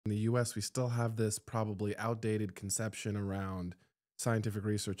In the US, we still have this probably outdated conception around scientific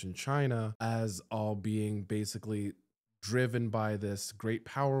research in China as all being basically driven by this great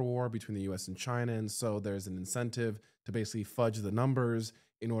power war between the US and China. And so there's an incentive to basically fudge the numbers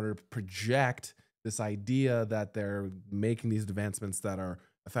in order to project this idea that they're making these advancements that are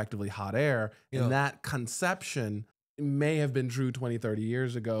effectively hot air. And Yeah. that conception may have been true 20, 30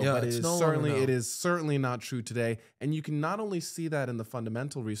 years ago, Yeah, but it's no longer it now. is certainly not true today. And you can not only see that in the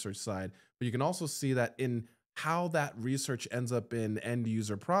fundamental research side, but you can also see that in how that research ends up in end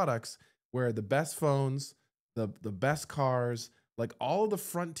user products, where the best phones, the best cars, like all of the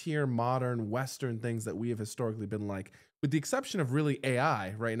frontier modern Western things that we have historically been like, with the exception of really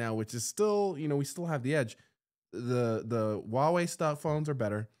AI right now, which is still, we still have the edge. The Huawei stuff phones are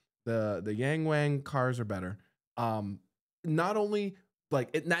better. The Yang Wang cars are better. Um, Not only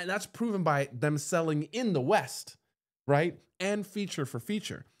that's proven by them selling in the West, right? And feature for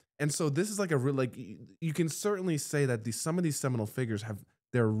feature. And so this is like a real, like you can certainly say that some of these seminal figures have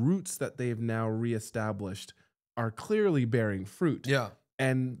their roots that they've now reestablished are clearly bearing fruit. Yeah,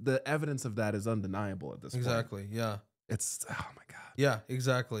 And the evidence of that is undeniable at this point. exactly. Yeah. It's, oh my God. Yeah,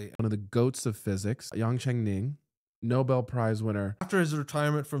 exactly. One of the goats of physics, Yang Chengning, Nobel Prize winner. After his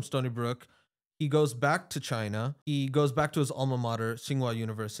retirement from Stony Brook, he goes back to China. He goes back to his alma mater, Tsinghua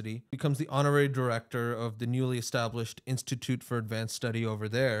University, becomes the honorary director of the newly established Institute for Advanced Study over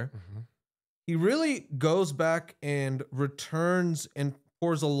there. He really goes back and returns and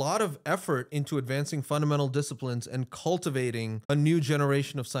pours a lot of effort into advancing fundamental disciplines and cultivating a new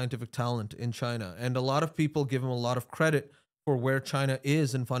generation of scientific talent in China. And a lot of people give him a lot of credit for where China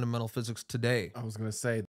is in fundamental physics today. I was going to say,